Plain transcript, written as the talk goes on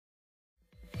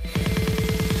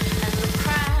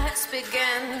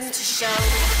nothing to show.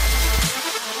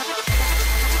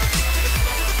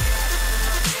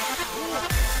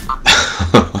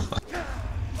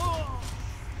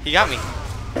 He got me.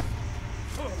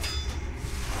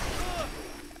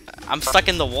 I'm stuck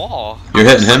in the wall. You're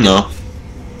hitting him though.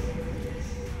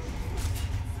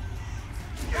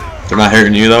 They're not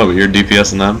hurting you though, but you're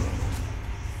DPSing them.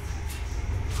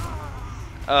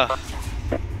 Ugh.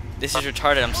 This is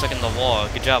retarded. I'm stuck in the wall.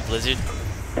 Good job, Blizzard.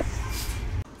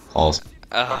 Halls.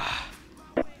 Ugh.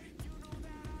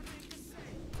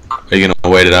 Are you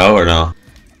gonna wait it out or no?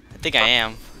 I think I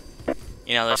am.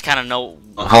 You know, there's kind of no...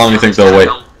 How long do you think they'll wait?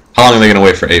 How long are they gonna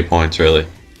wait for 8 points, really?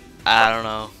 I don't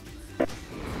know.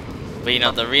 But you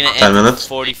know, the arena 10 ends in minutes?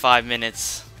 45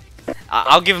 minutes.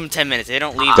 I'll give them 10 minutes. If they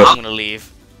don't leave, I'm gonna leave.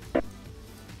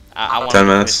 I want 10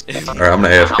 minutes? Alright, I'm gonna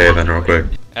AFK then real quick.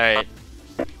 Alright.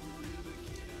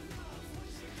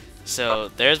 So,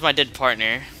 there's my dead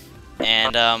partner.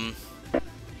 And, I'm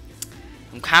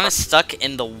kind of stuck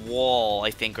in the wall,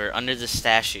 I think, or under the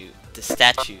statue.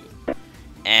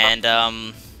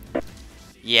 And,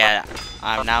 yeah,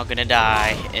 I'm now gonna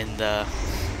die in the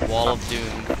Wall of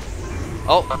Doom.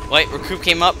 Oh, wait, Recruit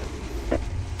came up.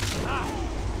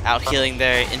 Out healing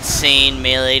their insane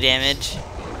melee damage.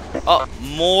 Oh,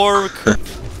 more Recruit.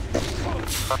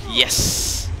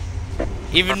 Yes.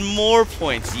 Even more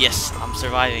points. Yes, I'm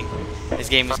surviving. This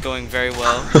game is going very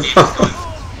well.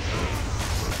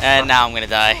 And now I'm gonna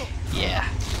die. Yeah.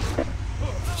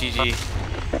 GG.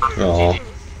 Oh.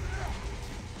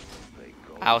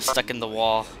 I was stuck in the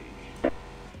wall.